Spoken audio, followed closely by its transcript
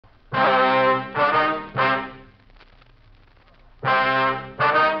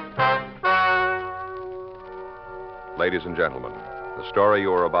Ladies and gentlemen, the story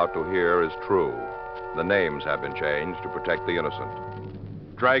you are about to hear is true. The names have been changed to protect the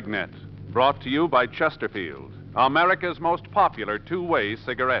innocent. Dragnet, brought to you by Chesterfield, America's most popular two-way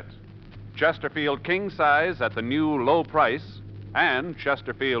cigarette. Chesterfield King Size at the new low price, and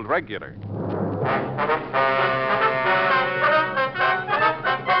Chesterfield Regular.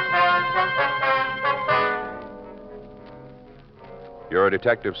 You're a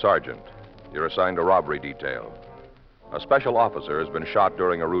detective sergeant. You're assigned a robbery detail. A special officer has been shot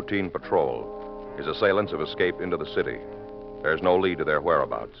during a routine patrol. His assailants have escaped into the city. There's no lead to their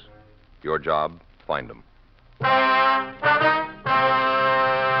whereabouts. Your job, find them.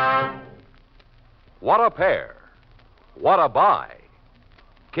 What a pair. What a buy.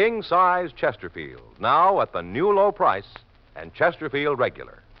 King size Chesterfield, now at the new low price, and Chesterfield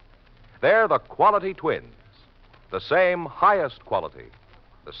Regular. They're the quality twins. The same highest quality.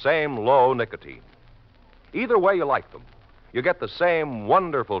 The same low nicotine. Either way you like them, you get the same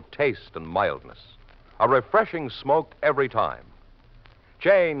wonderful taste and mildness. A refreshing smoke every time.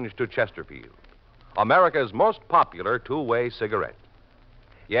 Change to Chesterfield, America's most popular two-way cigarette.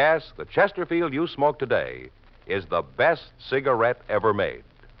 Yes, the Chesterfield you smoke today is the best cigarette ever made.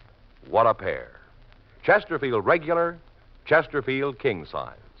 What a pair. Chesterfield Regular, Chesterfield King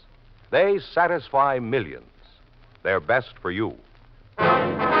Size. They satisfy millions. They're best for you.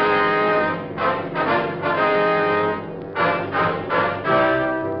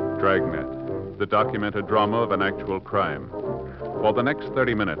 Dragnet, the documented drama of an actual crime. For the next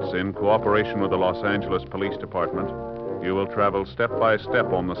 30 minutes, in cooperation with the Los Angeles Police Department, you will travel step by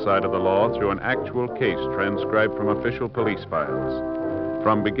step on the side of the law through an actual case transcribed from official police files.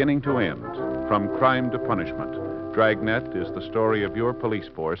 From beginning to end, from crime to punishment, Dragnet is the story of your police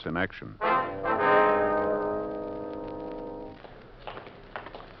force in action.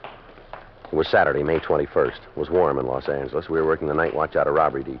 It was Saturday, May 21st. It was warm in Los Angeles. We were working the night watch out of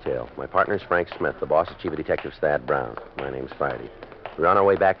robbery detail. My partner's Frank Smith. The boss is Chief of Detectives Thad Brown. My name's Friday. We were on our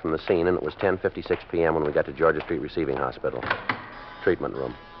way back from the scene, and it was 10:56 p.m. when we got to Georgia Street Receiving Hospital. Treatment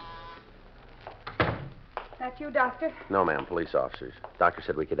room. That you, Doctor? No, ma'am. Police officers. Doctor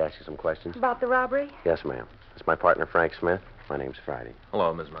said we could ask you some questions. About the robbery? Yes, ma'am. It's my partner, Frank Smith. My name's Friday.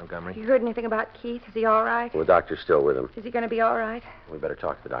 Hello, Miss Montgomery. You heard anything about Keith? Is he all right? Well, the doctor's still with him. Is he going to be all right? We better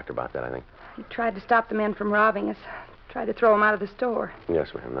talk to the doctor about that, I think. He tried to stop the men from robbing us. Tried to throw them out of the store.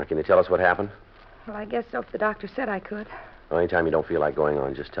 Yes, ma'am. Now, can you tell us what happened? Well, I guess so if the doctor said I could. Well, anytime you don't feel like going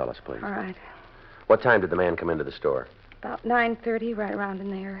on, just tell us, please. All right. What time did the man come into the store? About 9:30, right around in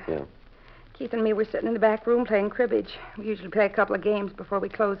there. Yeah. Keith and me were sitting in the back room playing cribbage. We usually play a couple of games before we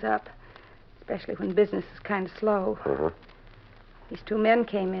close up, especially when business is kind of slow. Uh-huh. These two men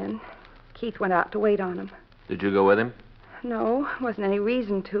came in. Keith went out to wait on them. Did you go with him? No, wasn't any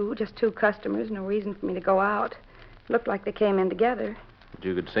reason to. Just two customers, no reason for me to go out. Looked like they came in together. But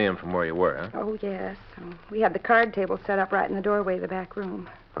you could see him from where you were, huh? Oh, yes. We had the card table set up right in the doorway of the back room.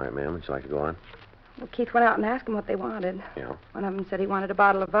 All right, ma'am. Would you like to go on? Well, Keith went out and asked them what they wanted. Yeah. One of them said he wanted a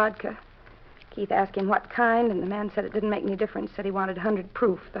bottle of vodka. Keith asked him what kind, and the man said it didn't make any difference. Said he wanted 100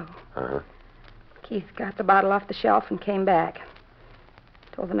 proof, though. Uh-huh. Keith got the bottle off the shelf and came back.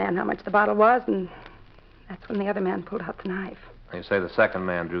 Told the man how much the bottle was, and that's when the other man pulled out the knife. You say the second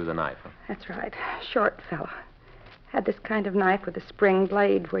man drew the knife, huh? That's right. Short fella. Had this kind of knife with a spring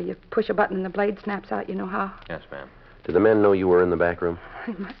blade where you push a button and the blade snaps out. You know how? Yes, ma'am. Did the men know you were in the back room?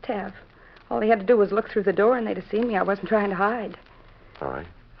 They must have. All they had to do was look through the door, and they'd have seen me. I wasn't trying to hide. All right.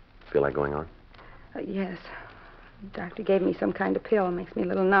 Feel like going on? Yes. The doctor gave me some kind of pill. It makes me a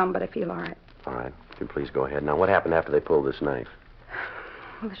little numb, but I feel all right. All right. If you please go ahead. Now, what happened after they pulled this knife?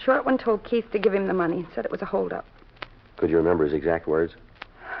 Well, the short one told Keith to give him the money and said it was a holdup. Could you remember his exact words?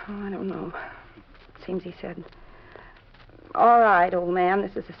 Oh, I don't know. It seems he said, "All right, old man,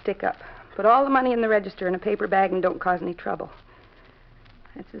 this is a stick-up. Put all the money in the register in a paper bag and don't cause any trouble."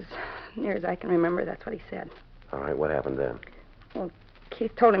 That's as near as I can remember. That's what he said. All right. What happened then? Well,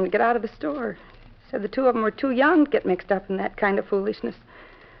 Keith told him to get out of the store. Said the two of them were too young to get mixed up in that kind of foolishness.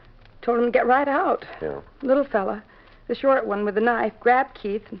 Told him to get right out. Yeah. Little fella, the short one with the knife, grabbed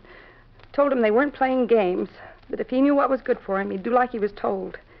Keith and told him they weren't playing games, that if he knew what was good for him, he'd do like he was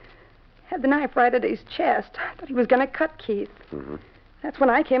told. Had the knife right at his chest. I thought he was going to cut Keith. Mm-hmm. That's when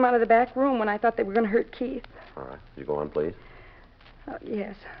I came out of the back room, when I thought they were going to hurt Keith. All right. You go on, please.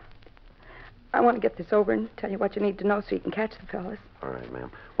 Yes. I want to get this over and tell you what you need to know so you can catch the fellas. All right,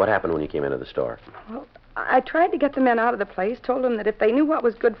 ma'am. What happened when you came into the store? Well, I tried to get the men out of the place, told them that if they knew what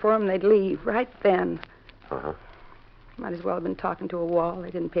was good for them, they'd leave right then. Uh-huh. Might as well have been talking to a wall.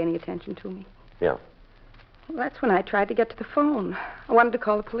 They didn't pay any attention to me. Yeah. Well, that's when I tried to get to the phone. I wanted to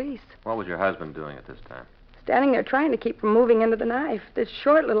call the police. What was your husband doing at this time? standing there trying to keep from moving into the knife. This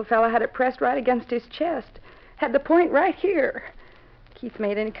short little fella had it pressed right against his chest. Had the point right here. Keith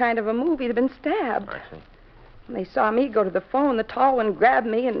made any kind of a move, he'd have been stabbed. I see. When they saw me go to the phone, the tall one grabbed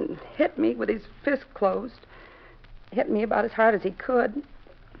me and hit me with his fist closed. Hit me about as hard as he could.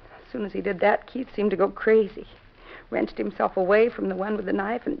 As soon as he did that, Keith seemed to go crazy. Wrenched himself away from the one with the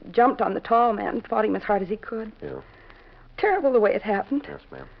knife and jumped on the tall man and fought him as hard as he could. Yeah. Terrible the way it happened. Yes,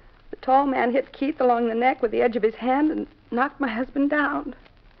 ma'am. The tall man hit Keith along the neck with the edge of his hand and knocked my husband down.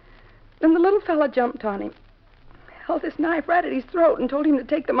 Then the little fella jumped on him, held his knife right at his throat and told him to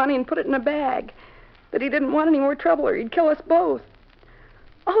take the money and put it in a bag, that he didn't want any more trouble or he'd kill us both.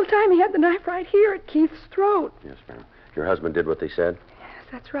 All the time he had the knife right here at Keith's throat. Yes, ma'am. Your husband did what they said? Yes,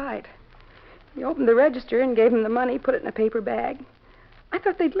 that's right. He opened the register and gave him the money, put it in a paper bag. I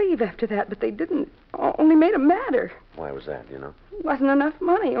thought they'd leave after that, but they didn't. Only made them madder. Why was that, It wasn't enough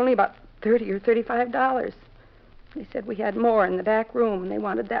money, only about $30 or $35. They said we had more in the back room, and they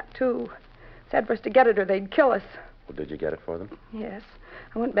wanted that, too. Said for us to get it or they'd kill us. Well, did you get it for them? Yes.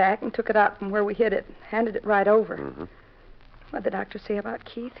 I went back and took it out from where we hid it, handed it right over. Mm-hmm. What'd the doctor say about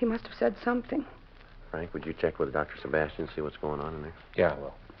Keith? He must have said something. Frank, would you check with Dr. Sebastian, see what's going on in there? Yeah,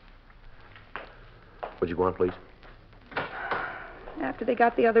 well. Would you go on, please? After they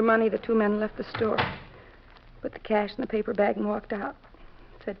got the other money, the two men left the store. Put the cash in the paper bag and walked out.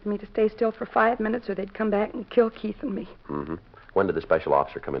 Said for me to stay still for 5 minutes or they'd come back and kill Keith and me. Mm-hmm. When did the special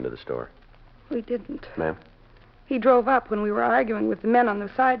officer come into the store? We didn't. Ma'am? He drove up when we were arguing with the men on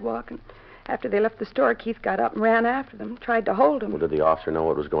the sidewalk, and after they left the store, Keith got up and ran after them, tried to hold him. Well, did the officer know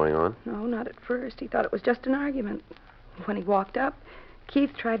what was going on? No, not at first. He thought it was just an argument. When he walked up,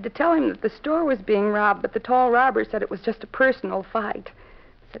 Keith tried to tell him that the store was being robbed, but the tall robber said it was just a personal fight.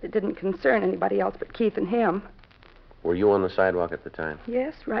 Said it didn't concern anybody else but Keith and him. Were you on the sidewalk at the time?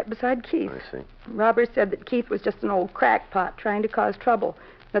 Yes, right beside Keith. I see. Robber said that Keith was just an old crackpot trying to cause trouble,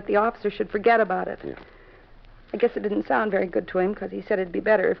 that the officer should forget about it. Yeah. I guess it didn't sound very good to him because he said it'd be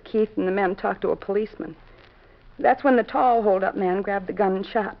better if Keith and the men talked to a policeman. That's when the tall hold-up man grabbed the gun and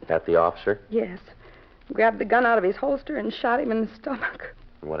shot. At the officer? Yes. Grabbed the gun out of his holster and shot him in the stomach.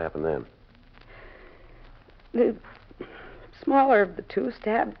 What happened then? The smaller of the two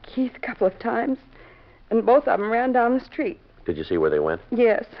stabbed Keith a couple of times, and both of them ran down the street. Did you see where they went?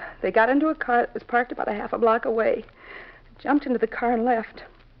 Yes. They got into a car that was parked about a half a block away. Jumped into the car and left.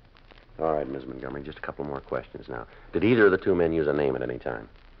 All right, Ms. Montgomery, just a couple more questions now. Did either of the two men use a name at any time?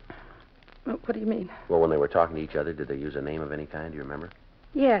 What do you mean? Well, when they were talking to each other, did they use a name of any kind? Do you remember?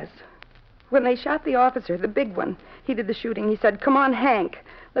 Yes. When they shot the officer, the big one, he did the shooting. He said, "Come on, Hank.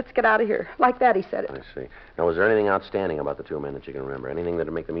 Let's get out of here." Like that, he said it. I see. Now, was there anything outstanding about the two men that you can remember? Anything that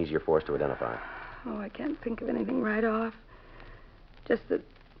would make them easier for us to identify? Oh, I can't think of anything right off. Just that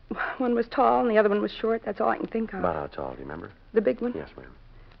one was tall and the other one was short. That's all I can think of. About how tall, do you remember? The big one? Yes, ma'am.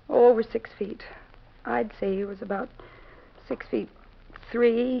 Oh, over 6 feet. I'd say he was about 6'3",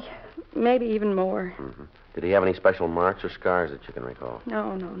 maybe even more. Mm-hmm. Did he have any special marks or scars that you can recall?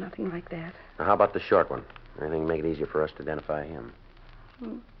 No, nothing like that. Now, how about the short one? Anything to make it easier for us to identify him?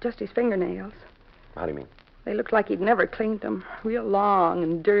 Just his fingernails. How do you mean? They looked like he'd never cleaned them. Real long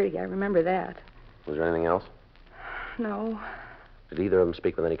and dirty. I remember that. Was there anything else? No. Did either of them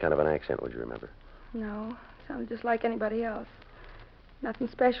speak with any kind of an accent, would you remember? No. Sounded just like anybody else. Nothing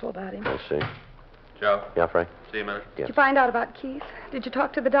special about him. I see. Joe? Yeah, Frank? See you a minute. Yes. Did you find out about Keith? Did you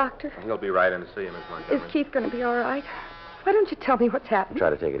talk to the doctor? He'll be right in to see you, Miss Montgomery. Is Keith going to be all right? Why don't you tell me what's happened?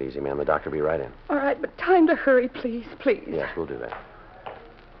 Try to take it easy, ma'am. The doctor will be right in. All right, but time to hurry, please, please. Yes, we'll do that.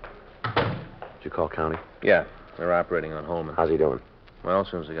 Did you call county? Yeah, they're operating on Holman. How's he doing? Well, as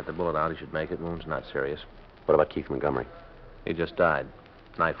soon as they get the bullet out, he should make it. Wounds not serious. What about Keith Montgomery? He just died.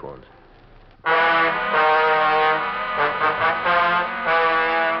 Knife wounds.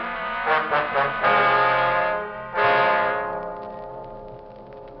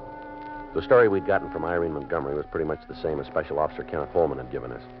 The story we'd gotten from Irene Montgomery was pretty much the same as Special Officer Kenneth Holman had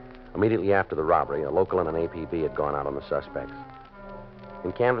given us. Immediately after the robbery, a local and an APB had gone out on the suspects.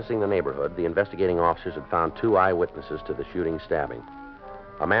 In canvassing the neighborhood, the investigating officers had found 2 eyewitnesses to the shooting stabbing.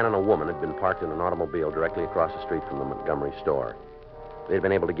 A man and a woman had been parked in an automobile directly across the street from the Montgomery store. They had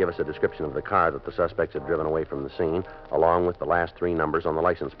been able to give us a description of the car that the suspects had driven away from the scene, along with the last 3 numbers on the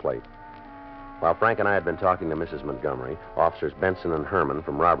license plate. While Frank and I had been talking to Mrs. Montgomery, Officers Benson and Herman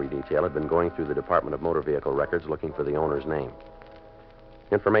from Robbery Detail had been going through the Department of Motor Vehicle records looking for the owner's name.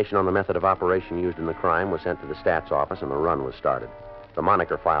 Information on the method of operation used in the crime was sent to the stats office, and the run was started. The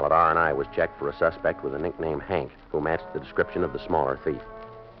moniker file at R&I was checked for a suspect with the nickname Hank, who matched the description of the smaller thief.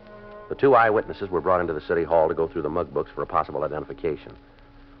 The 2 eyewitnesses were brought into the city hall to go through the mug books for a possible identification.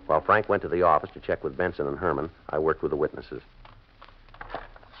 While Frank went to the office to check with Benson and Herman, I worked with the witnesses.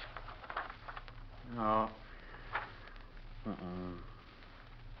 No.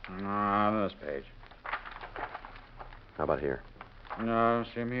 No, on this page. How about here? No, I don't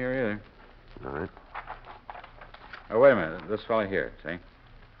see him here either. All right. Oh, wait a minute. This fella here, see?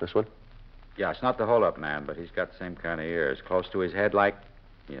 This one? Yeah, it's not the hold-up man, but he's got the same kind of ears. Close to his head like...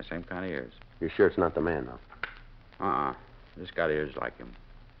 Yeah, same kind of ears. You're sure it's not the man, though? Uh-uh. Just got ears like him.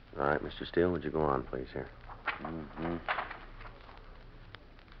 All right, Mr. Steele, would you go on, please, here? Mm-hmm.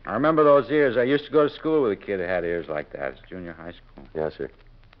 I remember those ears. I used to go to school with a kid who had ears like that. It's junior high school. Yes, sir.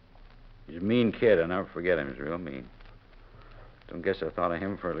 He's a mean kid. I'll never forget him. He's real mean. Don't guess I thought of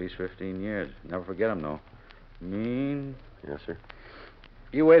him for at least 15 years. Never forget him, though. Mean. Yes, sir.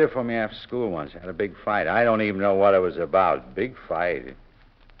 He waited for me after school once. Had a big fight. I don't even know what it was about. Big fight. He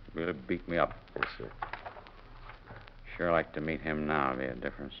really beat me up. Yes, sir. Sure like to meet him now. It'd be a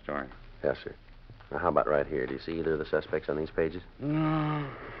different story. Yes, sir. Now, how about right here? Do you see either of the suspects on these pages? No.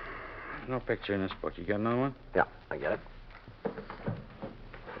 No picture in this book. You got another one? Yeah, I get it.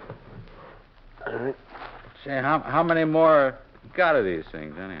 All right. Say, how many more got of these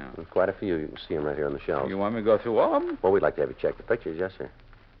things, anyhow? There's quite a few. You can see them right here on the shelves. You want me to go through all of them? Well, we'd like to have you check the pictures, yes, sir.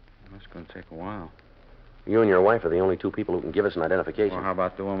 That's going to take a while. You and your wife are the only two people who can give us an identification. Well, how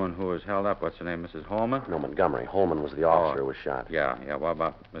about the woman who was held up? What's her name, Mrs. Holman? No, Montgomery. Holman was the officer who was shot. Yeah. What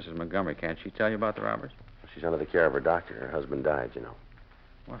about Mrs. Montgomery? Can't she tell you about the robbers? She's under the care of her doctor. Her husband died, you know.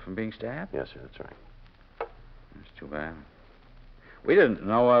 What, from being stabbed? Yes, sir, that's right. That's too bad. We didn't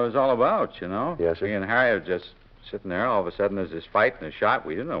know what it was all about, you know? Yes, sir. Me and Harry were just sitting there. All of a sudden, there's this fight and a shot.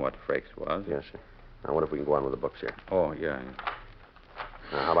 We didn't know what the frakes was. Yes, sir. Now, what if we can go on with the books here? Oh, yeah.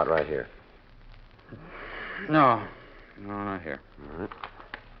 Now, how about right here? No, not here. All right.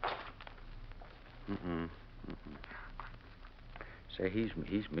 Mm-mm. Say,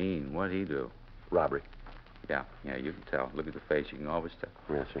 he's mean. What'd he do? Robbery. Yeah, you can tell. Look at the face. You can always tell.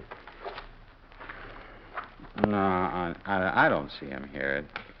 Yes, sir. No, I don't see him here.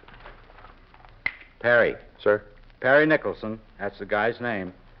 Perry. Sir? Perry Nicholson. That's the guy's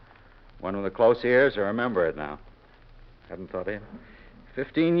name. One with the close ears. I remember it now. Hadn't thought of him.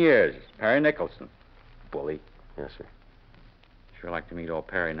 15 years. Perry Nicholson. Bully. Yes, sir. Sure like to meet old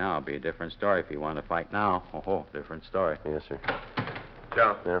Perry now. It'd be a different story if he wanted to fight now. Oh, different story. Yes, sir.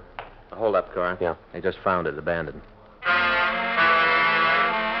 Joe. Yeah? A hold-up car. Yeah. They just found it abandoned.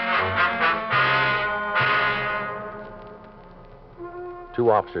 Two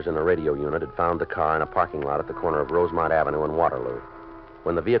officers in a radio unit had found the car in a parking lot at the corner of Rosemont Avenue and Waterloo.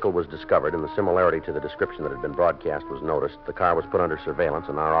 When the vehicle was discovered and the similarity to the description that had been broadcast was noticed, the car was put under surveillance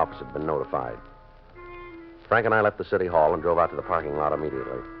and our office had been notified. Frank and I left the city hall and drove out to the parking lot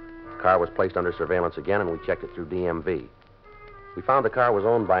immediately. The car was placed under surveillance again and we checked it through DMV. We found the car was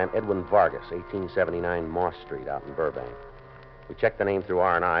owned by an Edwin Vargas, 1879 Moss Street out in Burbank. We checked the name through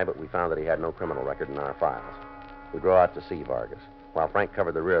R&I, but we found that he had no criminal record in our files. We drove out to see Vargas. While Frank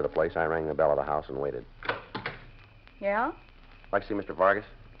covered the rear of the place, I rang the bell of the house and waited. Yeah? Like to see Mr. Vargas?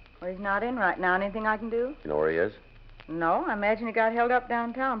 Well, he's not in right now. Anything I can do? You know where he is? No, I imagine he got held up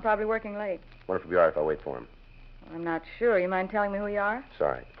downtown, probably working late. Wonder if it'd be all right if I wait for him. I'm not sure. You mind telling me who you are?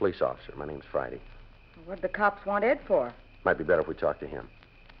 Sorry. Police officer. My name's Friday. What'd the cops want Ed for? Might be better if we talk to him.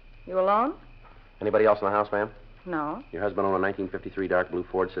 You alone? Anybody else in the house, ma'am? No. Your husband owned a 1953 dark blue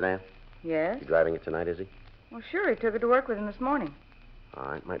Ford sedan? Yes? You driving it tonight, is he? Well, sure. He took it to work with him this morning. All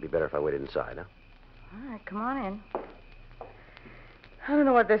right. Might be better if I waited inside, huh? All right, come on in. I don't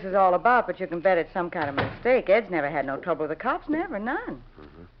know what this is all about, but you can bet it's some kind of mistake. Ed's never had no trouble with the cops. Never. None.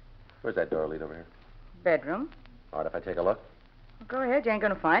 Mm-hmm. Where's that door lead over here? Bedroom. All right, if I take a look? Well, go ahead. You ain't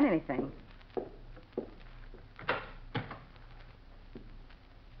going to find anything.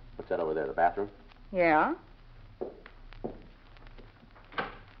 What's that over there, the bathroom? Yeah?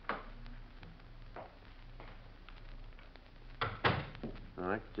 All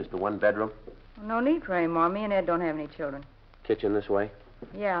right, just the one bedroom? Well, no need for any more. Me and Ed don't have any children. Kitchen this way?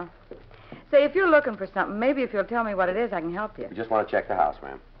 Yeah. Say, if you're looking for something, maybe if you'll tell me what it is, I can help you. We just want to check the house,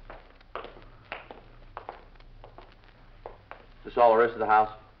 ma'am. Is this all there is to the house?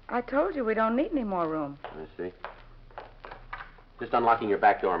 I told you we don't need any more room. I see. Just unlocking your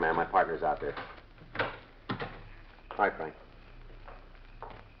back door, ma'am. My partner's out there. All right, Frank.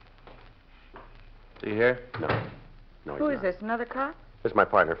 See you here? No. No, Who he's is not. this, another cop? This is my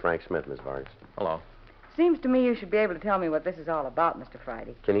partner, Frank Smith, Miss Vargas. Hello. Seems to me you should be able to tell me what this is all about, Mr.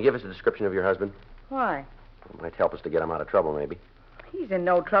 Friday. Can you give us a description of your husband? Why? It might help us to get him out of trouble, maybe. He's in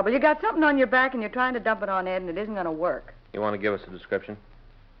no trouble. You got something on your back and you're trying to dump it on Ed, and it isn't going to work. You want to give us a description?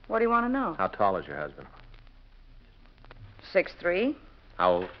 What do you want to know? How tall is your husband? 6'3",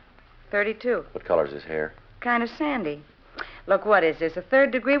 How old? 32. What color's his hair? Kind of sandy. Look, what is this, a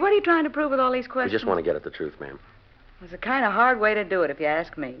third degree? What are you trying to prove with all these We questions? just want to get at the truth, ma'am. It's a kind of hard way to do it, if you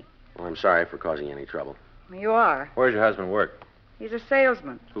ask me. Well, I'm sorry for causing you any trouble. You are. Where's your husband work? He's a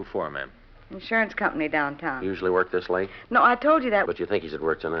salesman. Who for, ma'am? Insurance company downtown. Usually work this late? No, I told you that. But you think he's at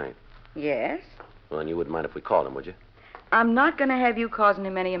work tonight? Yes. Well, then you wouldn't mind if we called him, would you? I'm not going to have you causing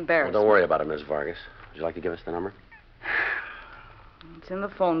him any Well, embarrassment. don't worry about it, Miss Vargas. Would you like to give us the number? It's in the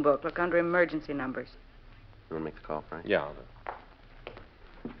phone book. Look under emergency numbers. You want to make the call, Frank? Yeah, I'll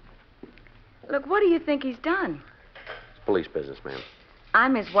do. Look, what do you think he's done? It's police business, ma'am.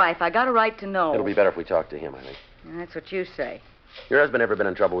 I'm his wife. I got a right to know. It'll be better if we talk to him, I think. That's what you say. Your husband ever been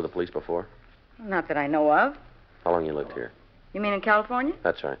in trouble with the police before? Not that I know of. How long you lived here? You mean in California?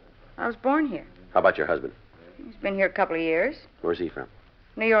 That's right. I was born here. How about your husband? He's been here a couple of years. Where's he from?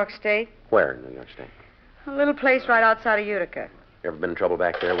 New York State. Where in New York State? A little place right outside of Utica. You ever been in trouble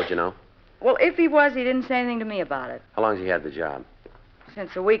back there, would you know? Well, if he was, he didn't say anything to me about it. How long's he had the job?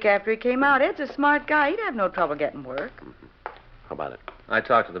 Since a week after he came out, Ed's a smart guy. He'd have no trouble getting work. How about it? I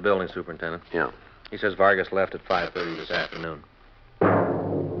talked to the building superintendent. Yeah. He says Vargas left at 5:30 this afternoon.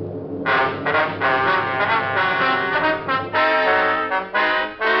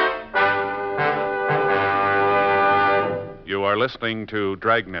 You are listening to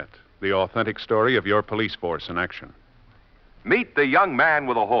Dragnet, the authentic story of your police force in action. Meet the young man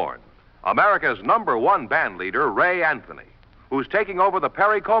with a horn, America's #1 band leader, Ray Anthony, who's taking over the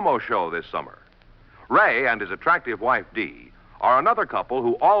Perry Como show this summer. Ray and his attractive wife, Dee, are another couple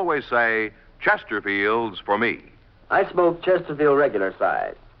who always say, Chesterfield's for me. I smoke Chesterfield regular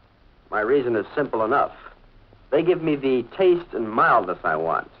size. My reason is simple enough. They give me the taste and mildness I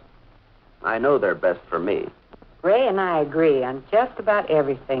want. I know they're best for me. Ray and I agree on just about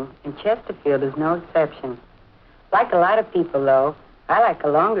everything, and Chesterfield is no exception. Like a lot of people, though, I like a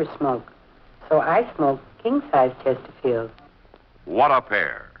longer smoke, so I smoke king-size Chesterfield. What a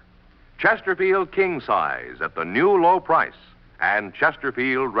pair. Chesterfield King Size at the new low price and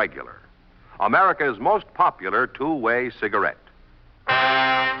Chesterfield Regular, America's most popular two-way cigarette.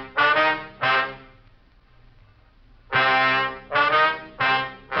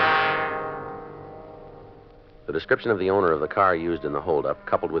 The description of the owner of the car used in the holdup,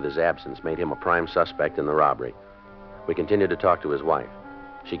 coupled with his absence, made him a prime suspect in the robbery. We continued to talk to his wife.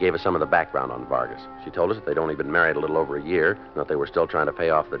 She gave us some of the background on Vargas. She told us that they'd only been married a little over a year, and that they were still trying to pay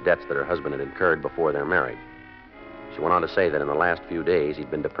off the debts that her husband had incurred before their marriage. She went on to say that in the last few days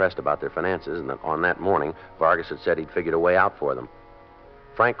he'd been depressed about their finances, and that on that morning, Vargas had said he'd figured a way out for them.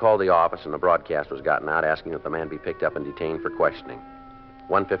 Frank called the office, and the broadcast was gotten out asking that the man be picked up and detained for questioning.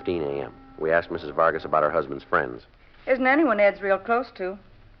 1:15 a.m. We asked Mrs. Vargas about her husband's friends. Isn't anyone Ed's real close to?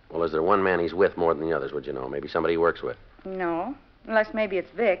 Well, is there one man he's with more than the others, would you know? Maybe somebody he works with. No, unless maybe it's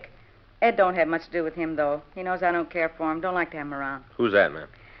Vic. Ed don't have much to do with him, though. He knows I don't care for him. Don't like to have him around. Who's that, ma'am?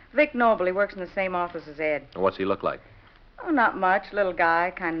 Vic Noble. He works in the same office as Ed. And what's he look like? Oh, not much. Little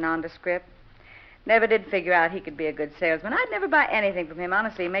guy, kind of nondescript. Never did figure out he could be a good salesman. I'd never buy anything from him.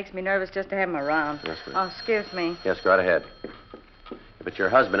 Honestly, it makes me nervous just to have him around. Yes, ma'am. Oh, excuse me. Yes, go right ahead. If it's your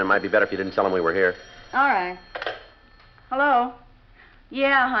husband, it might be better if you didn't tell him we were here. All right. Hello?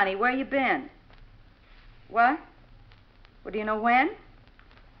 Yeah, honey, where you been? What? Well, do you know when?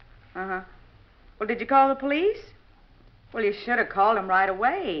 Uh-huh. Well, did you call the police? Well, you should have called them right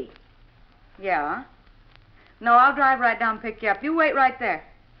away. Yeah. No, I'll drive right down and pick you up. You wait right there.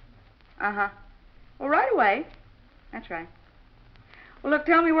 Uh-huh. Well, right away. That's right. Well, look,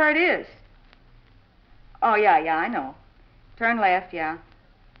 tell me where it is. Oh, yeah, I know. Turn left, yeah.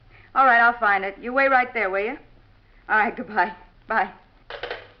 All right, I'll find it. You wait right there, will you? All right, goodbye. Bye.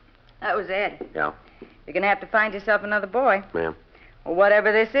 That was Ed. Yeah. You're going to have to find yourself another boy. Ma'am? Well,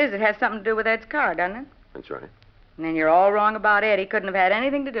 whatever this is, it has something to do with Ed's car, doesn't it? That's right. And then you're all wrong about Ed. He couldn't have had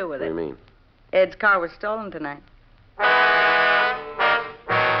anything to do with What it. do you mean? Ed's car was stolen tonight.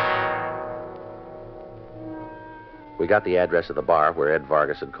 We got the address of the bar where Ed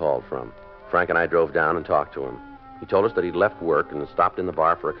Vargas had called from. Frank and I drove down and talked to him. He told us that he'd left work and stopped in the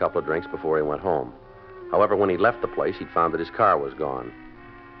bar for a couple of drinks before he went home. However, when he left the place, he'd found that his car was gone.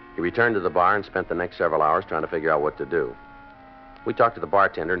 He returned to the bar and spent the next several hours trying to figure out what to do. We talked to the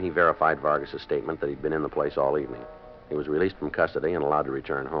bartender, and he verified Vargas' statement that he'd been in the place all evening. He was released from custody and allowed to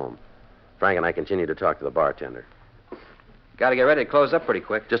return home. Frank and I continued to talk to the bartender. Got to get ready to close up pretty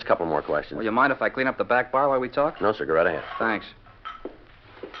quick. Just a couple more questions. Will you mind if I clean up the back bar while we talk? No, sir, go right ahead. Thanks.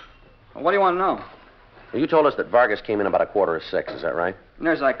 Well, what do you want to know? Well, you told us that Vargas came in about 5:45, is that right?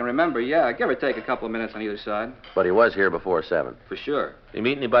 Near as I can remember, yeah. Give or take a couple of minutes on either side. But he was here before 7. For sure. Did you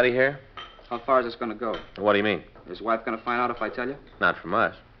meet anybody here? How far is this going to go? What do you mean? Is his wife going to find out if I tell you? Not from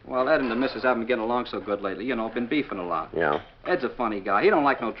us. Well, Ed and the missus haven't been getting along so good lately. You know, been beefing a lot. Yeah? Ed's a funny guy. He don't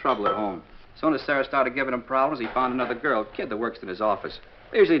like no trouble at home. As soon as Sarah started giving him problems, he found another girl, kid that works in his office.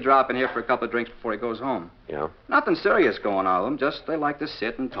 They usually drop in here for a couple of drinks before he goes home. Yeah? Nothing serious going on with them. Just they like to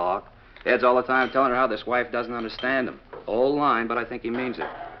sit and talk. Ed's all the time telling her how this wife doesn't understand him. Old line, but I think he means it.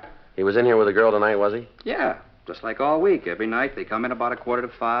 He was in here with a girl tonight, was he? Yeah, just like all week. Every night they come in about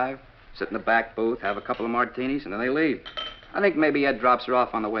 5:15, sit in the back booth, have a couple of martinis, and then they leave. I think maybe Ed drops her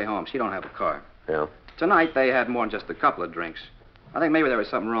off on the way home. She don't have a car. Yeah? Tonight they had more than just a couple of drinks. I think maybe there was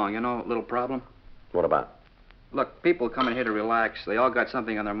something wrong, you know, a little problem. What about? Look, people come in here to relax. They all got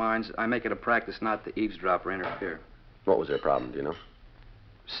something on their minds. I make it a practice not to eavesdrop or interfere. What was their problem, do you know?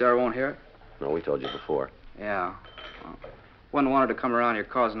 Sarah won't hear it? No, we told you before. Yeah. Well, wouldn't want her to come around here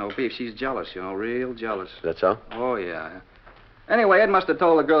causing no beef. She's jealous, you know, real jealous. Is that so? Oh, yeah. Anyway, Ed must have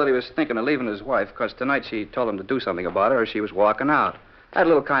told the girl that he was thinking of leaving his wife, because tonight she told him to do something about her, or she was walking out. Had a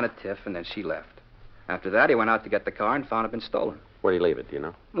little kind of tiff, and then she left. After that, he went out to get the car and found it been stolen. Where'd he leave it, do you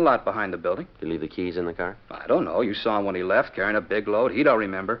know? A lot behind the building. Did he leave the keys in the car? I don't know. You saw him when he left, carrying a big load. He don't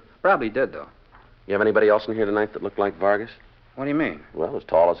remember. Probably did, though. You have anybody else in here tonight that looked like Vargas? What do you mean? Well, as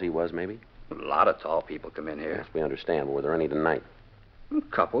tall as he was, maybe? A lot of tall people come in here. Yes, we understand, but were there any tonight? A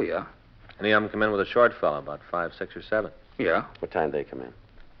couple, yeah. Any of them come in with a short fella, about 5, 6, or 7. Yeah. What time did they come in?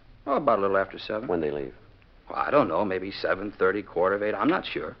 Oh, about a little after 7. When they leave? Well, I don't know. Maybe 7:30, 7:45. I'm not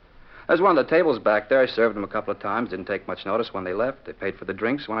sure. There's one of the tables back there. I served them a couple of times. Didn't take much notice when they left. They paid for the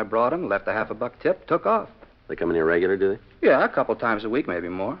drinks when I brought them. Left a $50 tip. Took off. They come in here regular, do they? Yeah, a couple times a week, maybe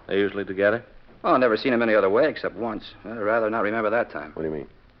more. They usually together? Oh, never seen him any other way except once. I'd rather not remember that time. What do you mean?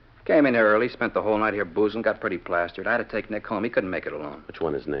 Came in here early, spent the whole night here boozing, got pretty plastered. I had to take Nick home. He couldn't make it alone. Which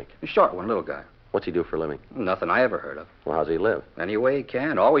one is Nick? The short one, little guy. What's he do for a living? Nothing I ever heard of. Well, how's he live? Any way he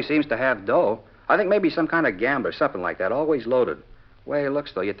can. Always seems to have dough. I think maybe some kind of gambler, something like that. Always loaded. Way he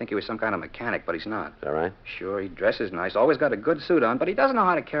looks, though, you'd think he was some kind of mechanic, but he's not. Is that right? Sure, he dresses nice. Always got a good suit on, but he doesn't know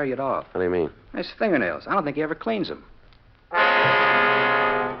how to carry it off. What do you mean? His fingernails. I don't think he ever cleans them.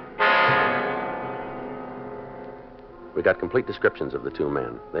 We got complete descriptions of the two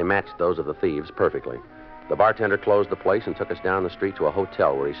men. They matched those of the thieves perfectly. The bartender closed the place and took us down the street to a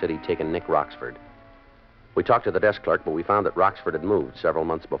hotel where he said he'd taken Nick Roxford. We talked to the desk clerk, but we found that Roxford had moved several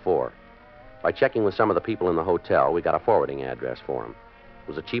months before. By checking with some of the people in the hotel, we got a forwarding address for him. It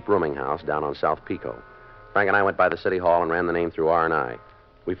was a cheap rooming house down on South Pico. Frank and I went by the city hall and ran the name through R&I.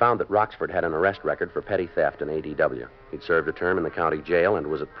 We found that Roxford had an arrest record for petty theft and ADW. He'd served a term in the county jail and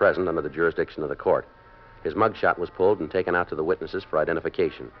was at present under the jurisdiction of the court. His mugshot was pulled and taken out to the witnesses for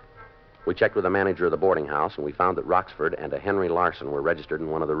identification. We checked with the manager of the boarding house, and we found that Roxford and a Henry Larson were registered in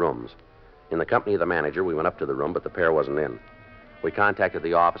one of the rooms. In the company of the manager, we went up to the room, but the pair wasn't in. We contacted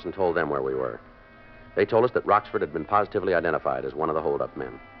the office and told them where we were. They told us that Roxford had been positively identified as one of the hold-up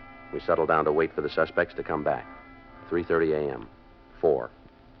men. We settled down to wait for the suspects to come back. 3:30 a.m., 4,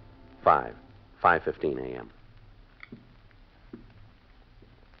 5, 5:15 a.m.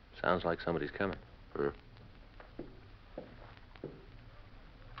 Sounds like somebody's coming.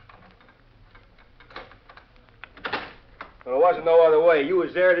 Well, there wasn't no other way. You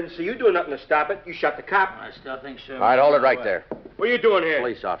was there, didn't see you do nothing to stop it. You shot the cop. I still think so. All right, hold it right there. What are you doing here?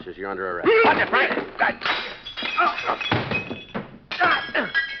 Police officers, you're under arrest. Watch it, Frank. All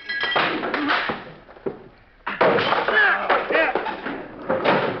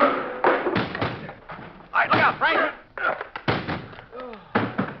right, look out, Frank.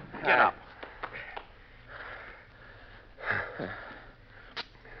 Get up.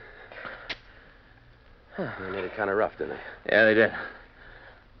 They made it kind of rough, didn't they? Yeah, they did. All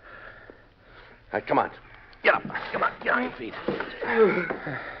right, come on. Get up. Come on. Get on your feet.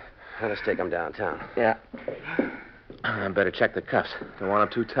 Let us take them downtown. Yeah. I better check the cuffs. Don't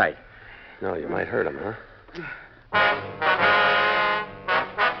want them too tight. No, you might hurt them, huh?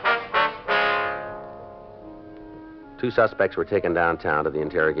 Two suspects were taken downtown to the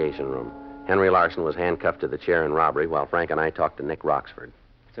interrogation room. Henry Larson was handcuffed to the chair in robbery, while Frank and I talked to Nick Roxford.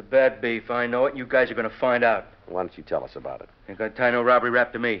 It's a bad beef. I know it, and you guys are going to find out. Why don't you tell us about it? Ain't got to tie no robbery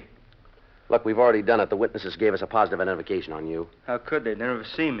rap to me. Look, we've already done it. The witnesses gave us a positive identification on you. How could they? They never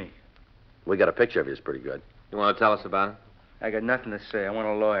seen me. We got a picture of you. It's pretty good. You want to tell us about it? I got nothing to say. I want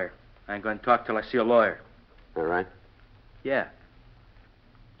a lawyer. I ain't going to talk till I see a lawyer. All right? Yeah.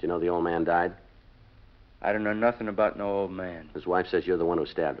 Do you know the old man died? I don't know nothing about no old man. His wife says you're the one who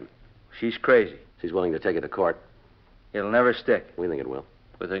stabbed him. She's crazy. She's willing to take it to court. It'll never stick. We think it will.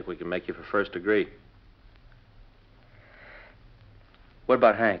 We think we can make you for first degree. What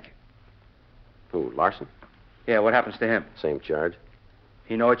about Hank? Who, Larson? Yeah, what happens to him? Same charge.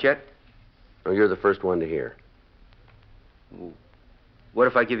 He know it yet? Oh, you're the first one to hear. What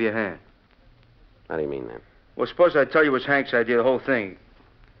if I give you a hand? How do you mean that? Well, suppose I tell you it was Hank's idea, the whole thing.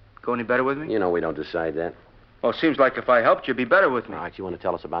 Go any better with me? You know we don't decide that. Well, it seems like if I helped you, it'd be better with me. All right, you want to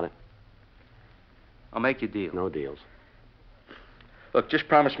tell us about it? I'll make you a deal. No deals. Look, just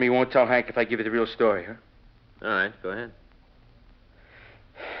promise me you won't tell Hank if I give you the real story, huh? All right, go ahead.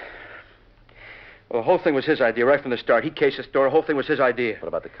 Well, the whole thing was his idea right from the start. He cased the store. The whole thing was his idea. What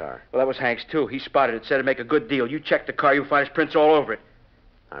about the car? Well, that was Hank's, too. He spotted it, said it'd make a good deal. You check the car, you'll find his prints all over it.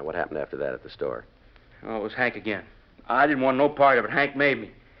 All right, what happened after that at the store? Oh, it was Hank again. I didn't want no part of it. Hank made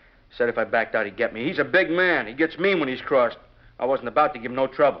me. Said if I backed out, he'd get me. He's a big man. He gets mean when he's crossed. I wasn't about to give him no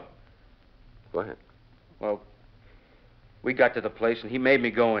trouble. Go ahead. Well, we got to the place, and he made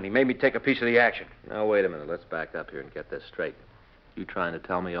me go in. He made me take a piece of the action. Now, wait a minute. Let's back up here and get this straight. You trying to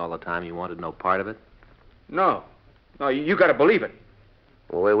tell me all the time you wanted no part of it? No. No, you got to believe it.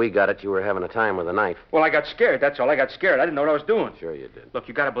 Well, the way we got it, you were having a time with a knife. Well, I got scared, that's all. I got scared. I didn't know what I was doing. Sure you did. Look,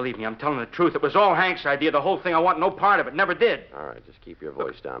 you got to believe me. I'm telling the truth. It was all Hank's idea. The whole thing. I want no part of it. Never did. All right, just keep your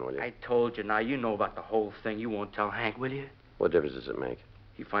voice down, will you? I told you. Now, you know about the whole thing. You won't tell Hank, will you? What difference does it make?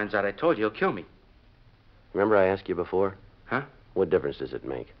 He finds out I told you, he'll kill me. Remember I asked you before? Huh? What difference does it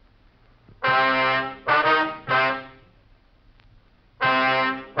make?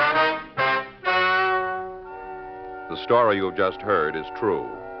 The story you've just heard is true.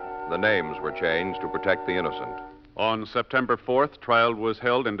 The names were changed to protect the innocent. On September 4th, trial was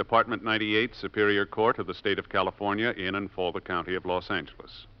held in Department 98, Superior Court of the State of California, in and for the County of Los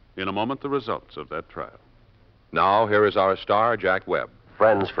Angeles. In a moment, the results of that trial. Now, here is our star, Jack Webb.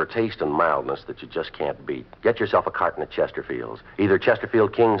 Friends, for taste and mildness that you just can't beat, get yourself a carton of Chesterfields. Either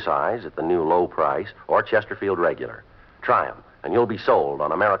Chesterfield King Size at the new low price or Chesterfield Regular. Try them, and you'll be sold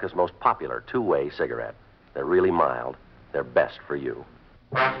on America's most popular two-way cigarette. They're really mild. They're best for you.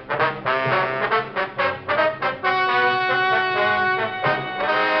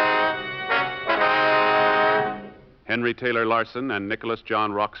 Henry Taylor Larson and Nicholas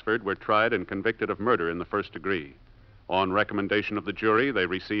John Roxford were tried and convicted of murder in the first degree. On recommendation of the jury, they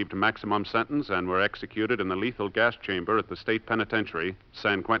received maximum sentence and were executed in the lethal gas chamber at the state penitentiary,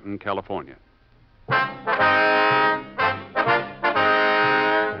 San Quentin, California.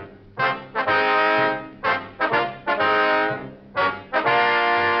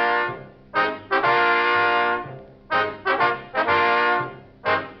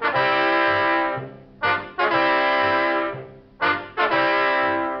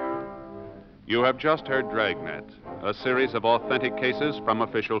 You have just heard Dragnet, a series of authentic cases from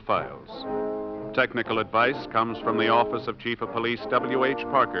official files. Technical advice comes from the Office of Chief of Police W.H.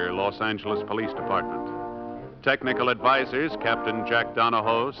 Parker, Los Angeles Police Department. Technical advisors, Captain Jack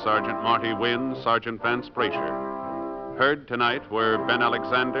Donahoe, Sergeant Marty Wynn, Sergeant Vance Brasher. Heard tonight were Ben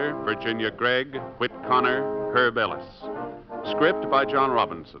Alexander, Virginia Gregg, Whit Connor, Herb Ellis. Script by John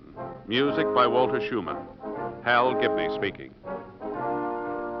Robinson. Music by Walter Schumann. Hal Gibney speaking.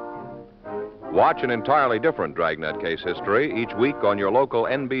 Watch an entirely different Dragnet case history each week on your local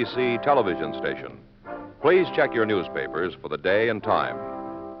NBC television station. Please check your newspapers for the day and time.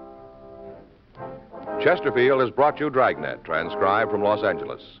 Chesterfield has brought you Dragnet, transcribed from Los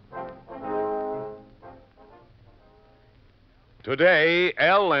Angeles. Today,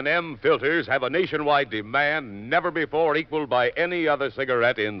 L&M filters have a nationwide demand never before equaled by any other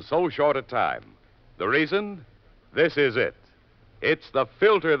cigarette in so short a time. The reason? This is it. It's the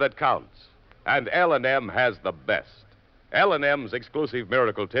filter that counts. And L&M has the best. L&M's exclusive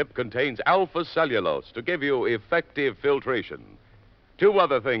Miracle Tip contains alpha cellulose to give you effective filtration. Two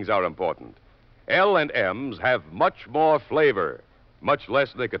other things are important. L&M's have much more flavor, much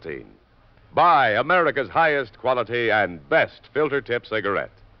less nicotine. Buy America's highest quality and best filter tip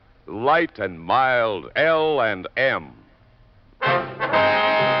cigarette. Light and mild L&M.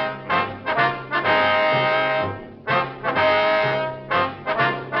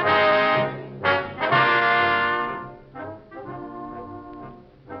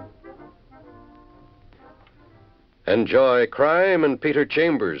 Enjoy Crime and Peter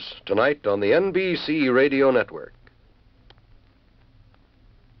Chambers tonight on the NBC Radio Network.